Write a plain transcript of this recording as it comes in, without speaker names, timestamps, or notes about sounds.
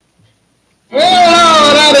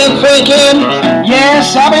drinking.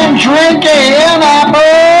 Yes, I've been drinking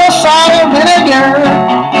apple cider vinegar.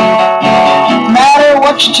 No matter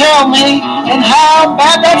what you tell me and how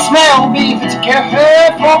bad that smell be, if it's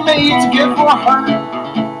good for me, it's good for her.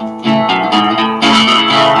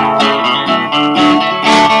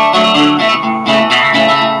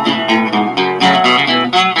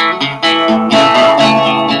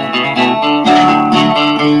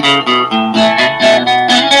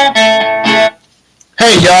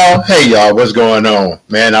 Hey y'all, what's going on?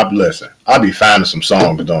 Man, I'll be finding some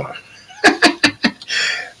songs, don't I?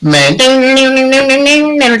 Man,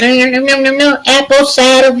 apple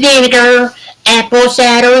cider vinegar, apple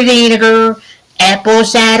cider vinegar, apple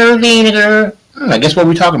cider vinegar. I guess what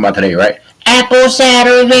we're talking about today, right? Apple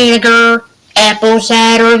cider vinegar, apple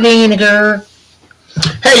cider vinegar.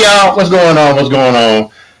 Hey y'all, what's going on? What's going on?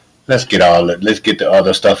 Let's get the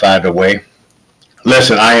other stuff out of the way.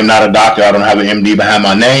 Listen, I am not a doctor. I don't have an MD behind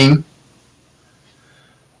my name.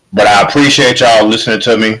 But I appreciate y'all listening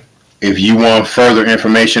to me. If you want further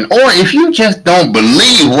information, or if you just don't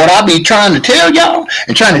believe what I be trying to tell y'all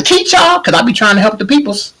and trying to teach y'all, because I be trying to help the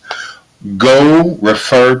peoples, go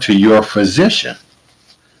refer to your physician.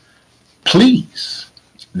 Please.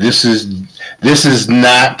 This is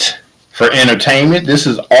not for entertainment. This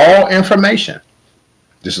is all information.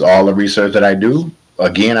 This is all the research that I do.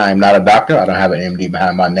 Again, I am not a doctor. I don't have an MD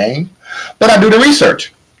behind my name, but I do the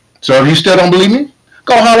research. So if you still don't believe me,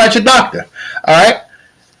 go holler at your doctor. All right?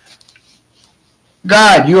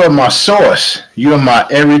 God, you are my source. You are my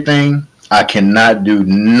everything. I cannot do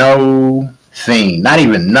no thing, not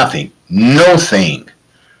even nothing, no thing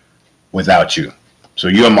without you. So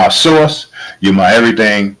you are my source. You're my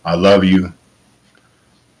everything. I love you.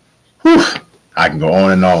 Whew. I can go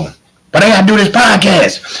on and on. But I gotta do this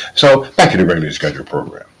podcast. So back to the regularly scheduled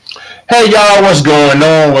program. Hey y'all, what's going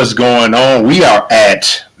on? What's going on? We are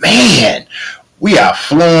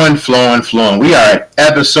flowing. We are at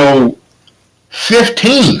episode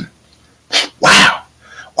 15. Wow.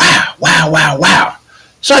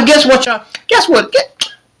 So I guess what?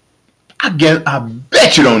 I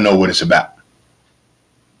bet you don't know what it's about.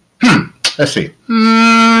 Let's see.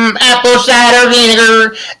 Apple cider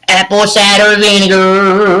vinegar, apple cider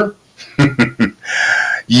vinegar.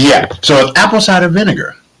 Yeah, so it's apple cider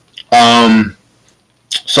vinegar. So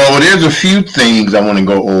there's a few things I want to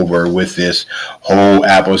go over with this whole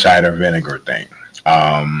apple cider vinegar thing.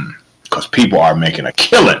 Because people are making a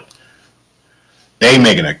killing. They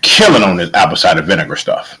making a killing on this apple cider vinegar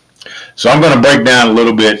stuff. So I'm going to break down a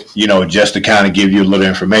little bit, just to kind of give you a little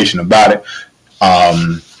information about it.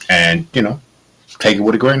 And, take it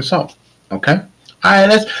with a grain of salt. Okay? All right,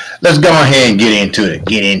 let's go ahead and get into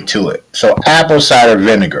it. So apple cider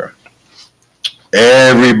vinegar.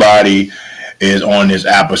 Everybody is on this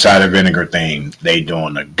apple cider vinegar thing. They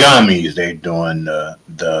doing the gummies. They doing the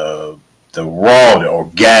raw, the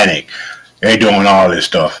organic. They doing all this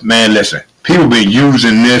stuff. Man, listen. People been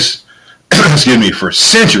using this, excuse me, for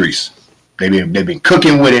centuries. They've been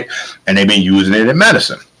cooking with it, and they've been using it in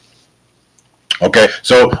medicine. Okay,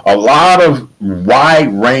 so a lot of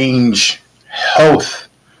wide range health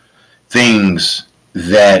things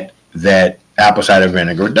that apple cider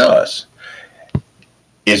vinegar does.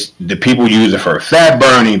 It's the people use it for fat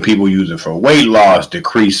burning, people use it for weight loss,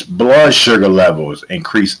 decrease blood sugar levels,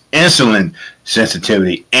 increase insulin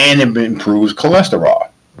sensitivity, and it improves cholesterol.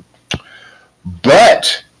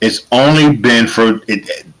 But it's only been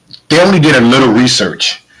they only did a little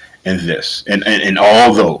research in this, and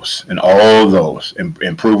all those,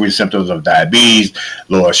 improving symptoms of diabetes,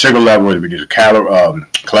 lower sugar levels, reduce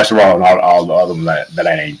cholesterol, and all the other ones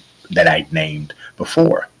that I named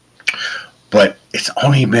before. But it's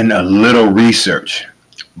only been a little research.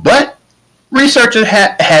 But research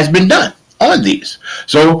has been done on these.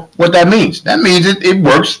 So what that means? That means it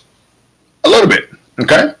works a little bit.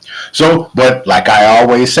 Okay? So, but like I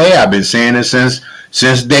always say, I've been saying it since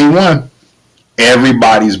day one.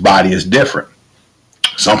 Everybody's body is different.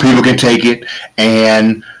 Some people can take it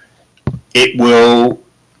and it will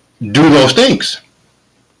do those things.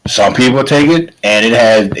 Some people take it and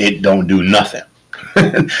it don't do nothing.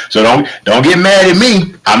 So don't get mad at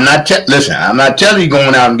me. I'm not telling you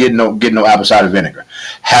going out and getting no apple cider vinegar.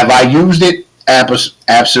 Have I used it?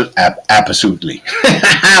 Absolutely.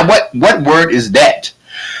 What word is that?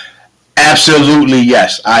 Absolutely,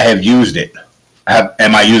 yes. I have used it.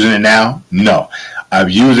 Am I using it now? No. I've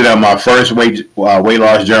used it on my first weight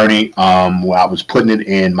loss journey where I was putting it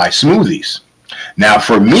in my smoothies. Now,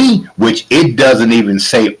 for me, which it doesn't even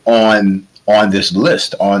say on this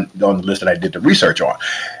list, on the list that I did the research on,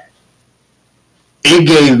 it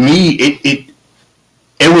gave me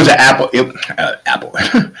it was an apple. It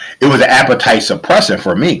was an appetite suppressant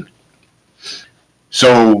for me.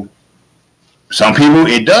 So some people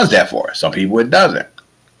it does that for. Some people it doesn't.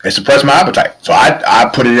 It suppressed my appetite. So I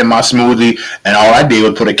put it in my smoothie, and all I did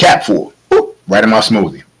was put a cap full right in my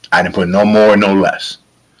smoothie. I didn't put no more, no less.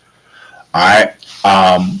 All right.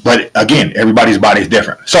 But again, everybody's body is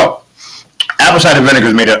different. So apple cider vinegar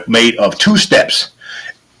is made of 2 steps.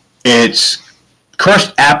 It's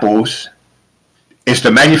crushed apples. It's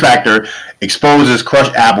the manufacturer exposes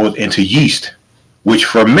crushed apples into yeast, which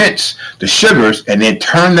ferments the sugars and then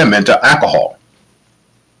turn them into alcohol.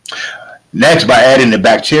 Next, by adding the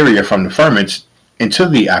bacteria from the ferments into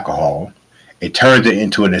the alcohol, it turns it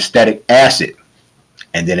into an acetic acid,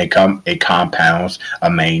 and then it compounds a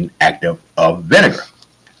main active of vinegar.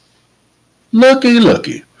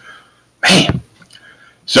 Looky. Man.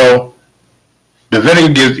 So the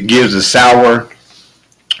vinegar gives a sour,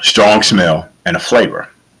 strong smell and a flavor.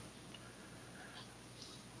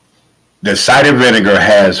 The cider vinegar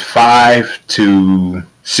has 5 to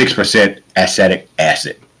 6% acetic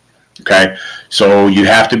acid. Okay, so you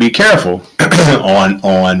have to be careful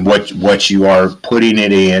on what you are putting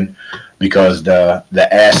it in, because the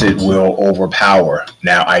acid will overpower.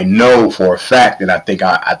 Now I know for a fact, and I think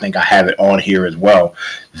I have it on here as well,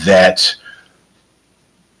 that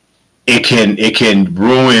it can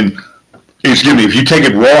ruin. Excuse me, if you take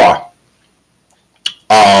it raw,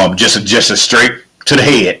 just a straight to the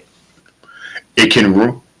head, it can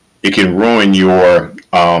ruin your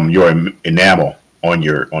enamel on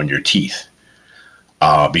your teeth,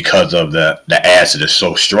 because of the acid is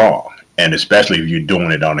so strong, and especially if you're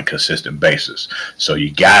doing it on a consistent basis. So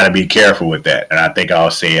you got to be careful with that. And I think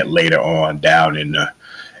I'll say it later on down in the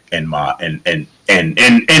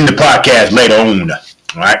podcast later on. All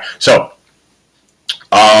right. So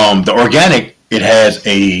the organic, it has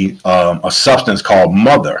a substance called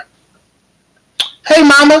mother. Hey,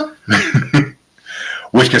 mama.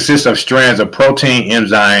 Which consists of strands of protein,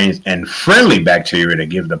 enzymes, and friendly bacteria that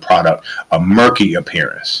give the product a murky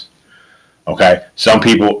appearance. Okay, some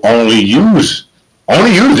people only use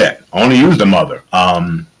the mother.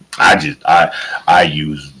 I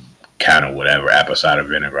use kind of whatever apple cider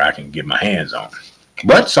vinegar I can get my hands on.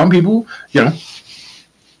 But some people, some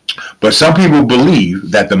people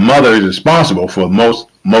believe that the mother is responsible for most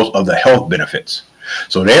of the health benefits.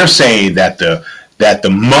 So they're saying that the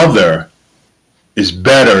mother is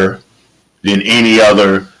better than any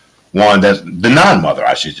other one. That's the non-mother,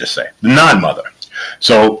 I should just say. The non-mother.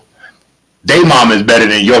 So they mama is better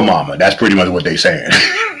than your mama. That's pretty much what they're saying.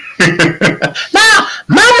 No,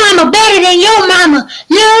 my mama better than your mama.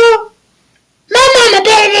 No, my mama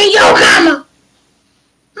better than your mama.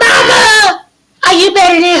 Mama, are you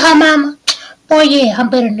better than her mama? Oh yeah, I'm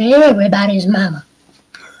better than everybody's mama.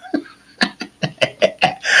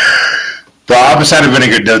 The apple cider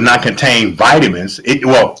vinegar does not contain vitamins.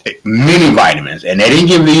 Many vitamins, and they didn't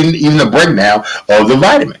give even a breakdown of the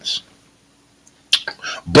vitamins.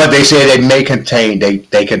 But they say they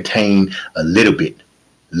contain a little bit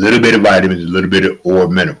of vitamins, a little bit of or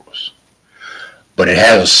minerals. But it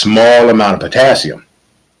has a small amount of potassium.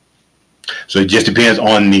 So it just depends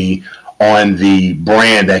on the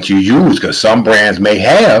brand that you use, because some brands may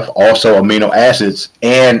have also amino acids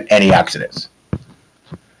and antioxidants.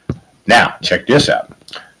 Now, check this out.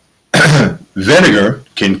 Vinegar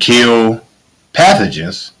can kill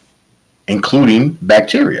pathogens, including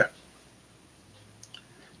bacteria.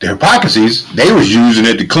 The Hippocrates, they was using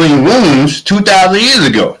it to clean wounds 2,000 years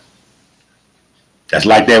ago. That's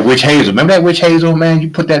like that witch hazel. Remember that witch hazel, man? You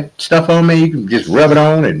put that stuff on, man, you can just rub it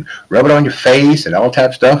on your face and all type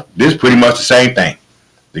of stuff. This is pretty much the same thing.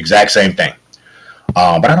 The exact same thing.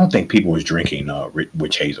 But I don't think people was drinking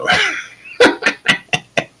witch hazel.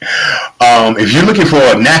 If you're looking for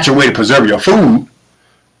a natural way to preserve your food,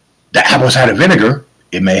 the apple cider vinegar,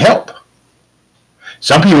 it may help.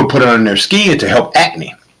 Some people put it on their skin to help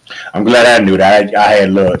acne. I'm glad I knew that. I had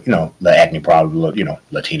a little acne problem, little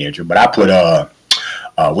teenager, but I put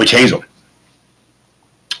witch hazel,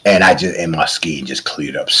 and my skin just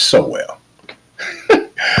cleared up so well.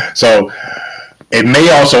 So it may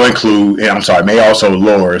also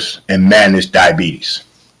lowers and manage diabetes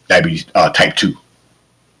type 2.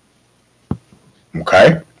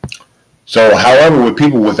 Okay. So, however, with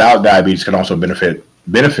people without diabetes can also benefit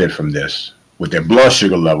from this with their blood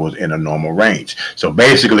sugar levels in a normal range. So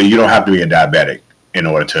basically, you don't have to be a diabetic in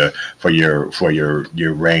order for your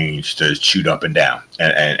range to shoot up and down.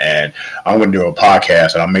 And I'm going to do a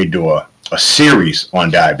podcast, and I may do a series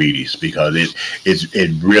on diabetes, because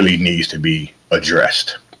it really needs to be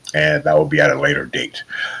addressed, and that will be at a later date.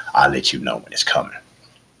 I'll let you know when it's coming.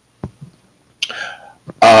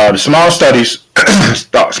 The small studies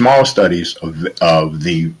of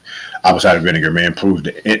the apple cider vinegar may improve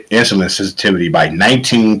the insulin sensitivity by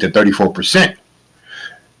 19 to 34%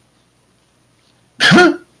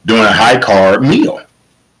 during a high carb meal.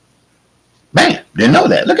 Man, didn't know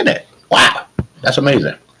that. Look at that. Wow, that's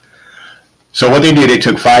amazing. So what they did, they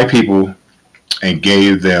took 5 people and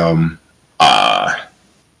gave them a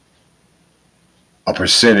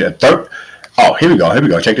percentage. Oh, here we go. Here we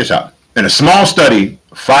go. Check this out. In a small study,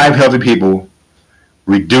 5 healthy people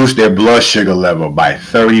reduced their blood sugar level by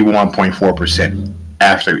 31.4%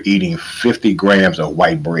 after eating 50 grams of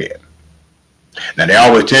white bread. Now, they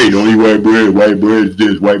always tell you, don't eat white bread. White bread is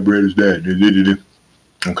this. White bread is that.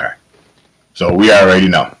 Okay. So we already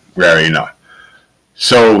know.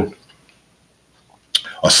 So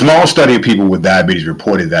a small study of people with diabetes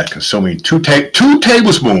reported that consuming two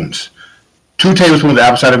tablespoons of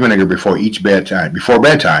apple cider vinegar before bedtime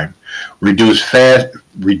reduced their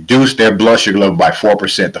blood sugar level by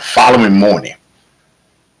 4% the following morning.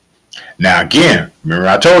 Now again, remember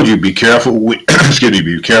I told you, be careful be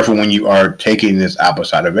careful when you are taking this apple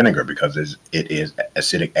cider vinegar, because it is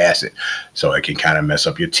acidic acid, so it can kind of mess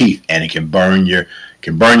up your teeth, and it can burn your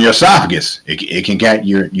esophagus. It can get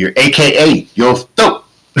your AKA your throat.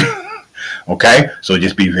 Okay, so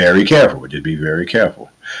just be very careful.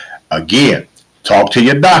 Again, talk to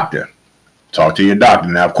your doctor.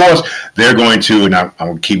 Now, of course, they're going to, and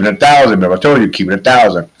I'm keeping 1,000, but I told you, keeping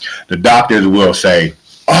 1,000. The doctors will say,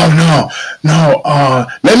 oh, no,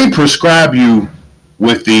 let me prescribe you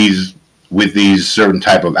with these certain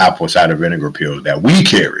type of apple cider vinegar pills that we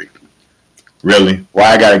carry. Really?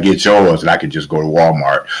 Why I got to get yours, and I could just go to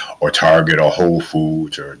Walmart or Target or Whole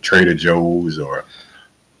Foods or Trader Joe's or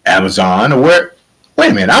Amazon or where?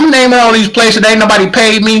 Wait a minute, I'm naming all these places. Ain't nobody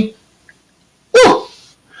paid me. Woo!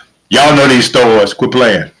 Y'all know these stores. Quit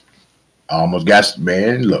playing. I almost got,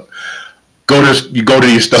 man. Look, go to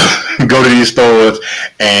these stores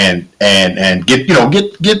and get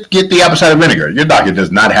the apple cider vinegar. Your doctor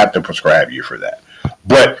does not have to prescribe you for that,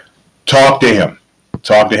 but talk to him.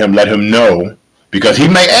 Let him know, because he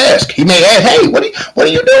may ask. Hey, what are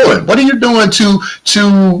you doing? What are you doing to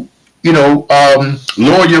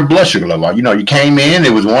lower your blood sugar level? You came in,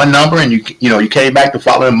 it was one number, and you came back the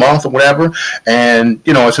following month or whatever, and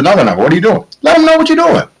it's another number. What are you doing? Let him know what you're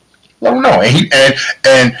doing. Let him know.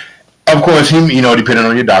 And of course, he, depending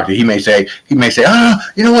on your doctor, he may say, you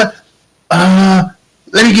know what?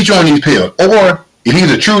 Let me get you on these pills. Or if he's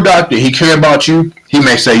a true doctor, he care about you, he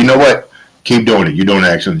may say, you know what? Keep doing it. You're doing an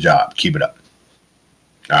excellent job. Keep it up.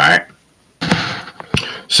 All right.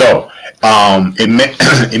 So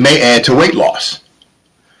it may add to weight loss.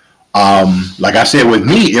 Like I said, with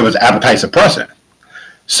me, it was appetite suppressant.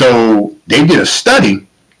 So they did a study,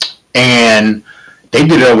 and they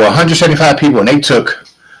did it over 175 people, and they took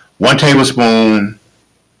 1 tablespoon,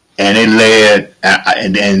 and it led,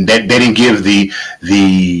 and they didn't give the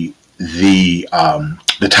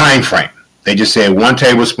time frame. They just said 1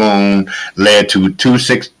 tablespoon led to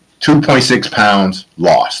 2.6 pounds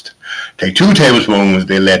lost. Take 2 tablespoons,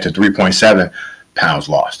 they led to 3.7 pounds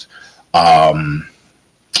lost.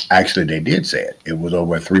 Actually, they did say it. It was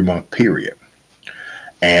over a 3-month period.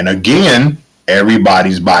 And again,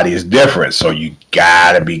 everybody's body is different, so you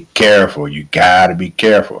gotta be careful.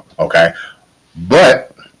 Okay, but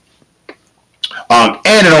and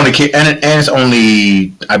it's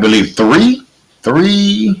only, I believe, 3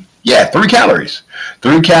 calories.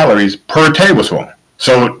 3 calories per tablespoon.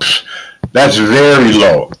 So that's very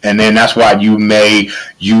low. And then that's why you may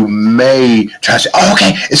try to say, oh,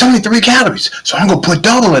 okay, it's only 3 calories, so I'm gonna put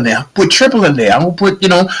double in there, put triple in there. I'm gonna put,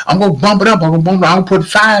 I'm gonna bump it up. I'm gonna put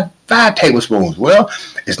 5 tablespoons. Well,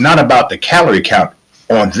 it's not about the calorie count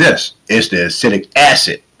on this. It's the acidic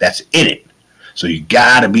acid that's in it. So you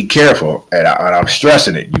gotta be careful, and I'm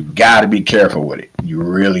stressing it. You gotta be careful with it. You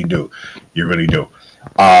really do.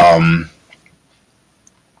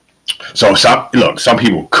 So some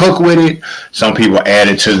people cook with it. Some people add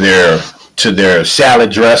it to their salad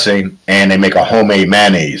dressing, and they make a homemade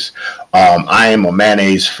mayonnaise. I am a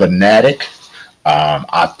mayonnaise fanatic.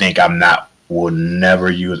 I think will never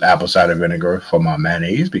use apple cider vinegar for my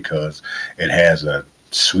mayonnaise, because it has a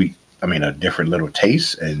different little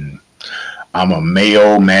taste, and I'm a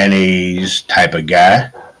mayo mayonnaise type of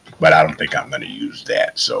guy, but I don't think I'm going to use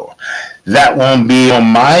that. So that won't be on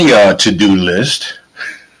my to-do list.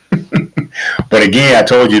 But again, I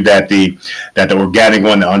told you that the organic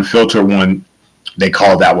one, the unfiltered one, they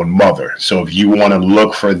call that one Mother. So if you want to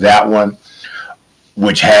look for that one,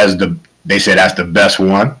 which has they say that's the best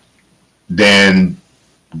one, then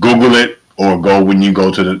Google it, or go when you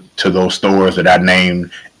go to those stores that I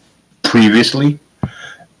named previously.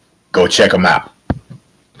 Go check them out.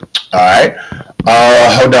 All right.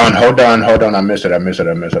 Hold on. I missed it.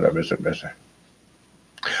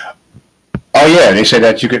 Oh yeah, they said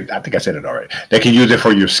that you could. I think I said it already. They can use it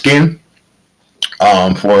for your skin,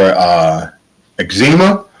 for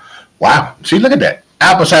eczema. Wow. See, look at that.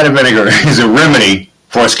 Apple cider vinegar is a remedy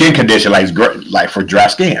for a skin condition like for dry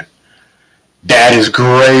skin. That is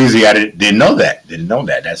crazy. I didn't know that.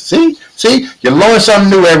 That's see, you learn something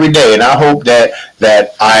new every day, and I hope that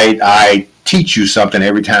I teach you something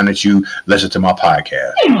every time that you listen to my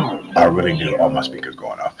podcast. I really do. All my speakers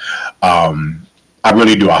going off. I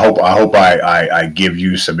really do. I hope I give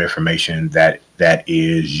you some information that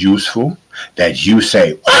is useful. That you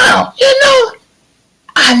say, wow,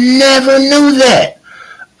 I never knew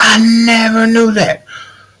that.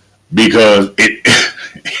 Because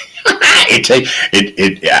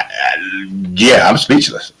yeah, I'm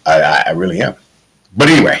speechless. I really am. But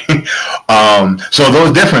anyway, so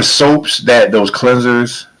those different soaps, those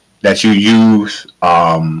cleansers that you use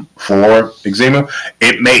for eczema,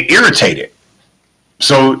 it may irritate it.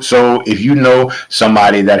 So if you know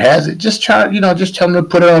somebody that has it, just tell them to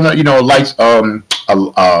put it on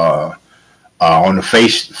on the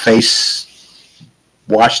face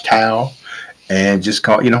wash towel, and just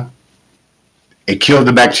it kills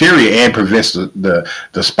the bacteria and prevents the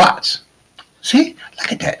spots. See,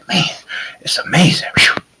 look at that, man. It's amazing.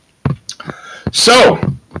 Whew. So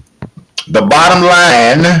the bottom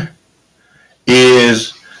line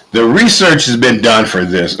is the research has been done for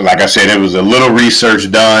this. Like I said, it was a little research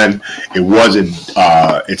done. It wasn't.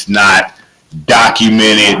 It's not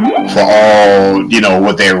documented for all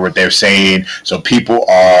what they're saying. So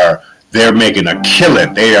they're making a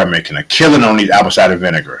killing. They are making a killing on these apple cider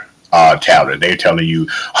vinegar tablet. They're telling you,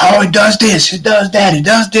 oh, it does this, it does that, it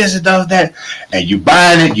does this, it does that, and you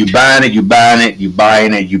buying it,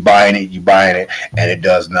 and it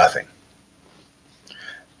does nothing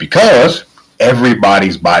because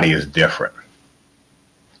everybody's body is different.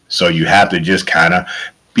 So you have to just kind of,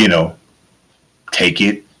 take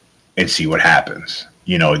it and see what happens.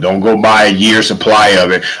 Don't go buy a year supply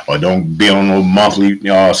of it, or don't be on a monthly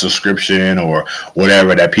subscription or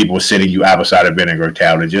whatever that people sending you apple cider vinegar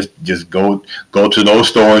tablet. Just go to those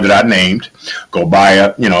stores that I named. Go buy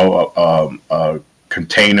a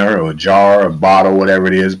container or a jar or a bottle, whatever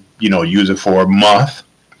it is. Use it for a month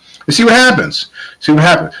and see what happens.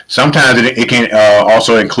 Sometimes it can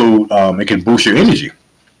also include. It can boost your energy.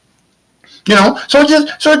 So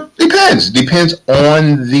it depends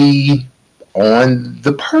on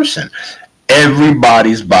the person.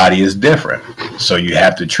 Everybody's body is different, so you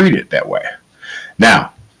have to treat it that way.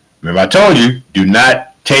 Now, remember I told you, do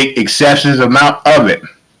not take excessive amount of it.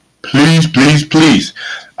 Please.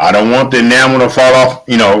 I don't want the enamel to fall off,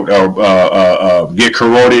 or get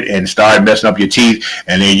corroded and start messing up your teeth,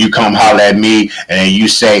 and then you come holler at me, and then you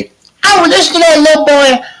say, I was listening to that little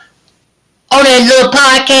boy on that little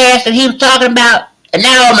podcast that he was talking about, and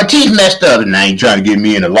now all my teeth messed up, and now you trying to get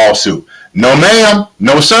me in a lawsuit. No, ma'am.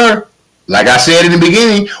 No, sir. Like I said in the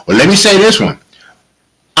beginning, well, let me say this one.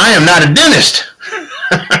 I am not a dentist.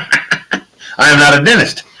 I am not a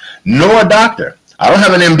dentist, nor a doctor. I don't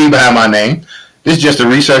have an MD behind my name. This is just the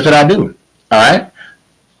research that I do. All right?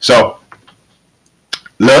 So,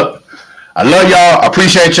 look, I love y'all. I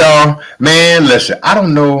appreciate y'all. Man, listen, I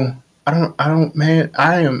don't know. I don't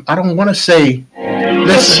want to say, listen.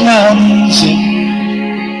 It's not easy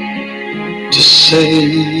to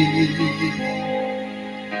say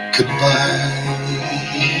goodbye.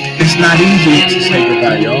 It's not easy to say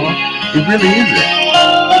goodbye, y'all. It really isn't.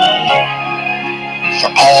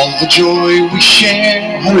 For all the joy we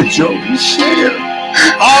share.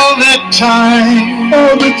 All that time.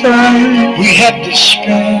 We had to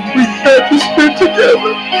spend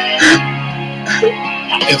together.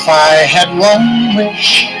 If I had one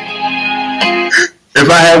wish.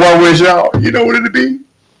 Y'all, you know what it'd be?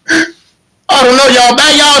 I don't know, y'all.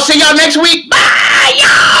 Bye, y'all. See y'all next week. Bye,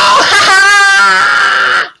 y'all.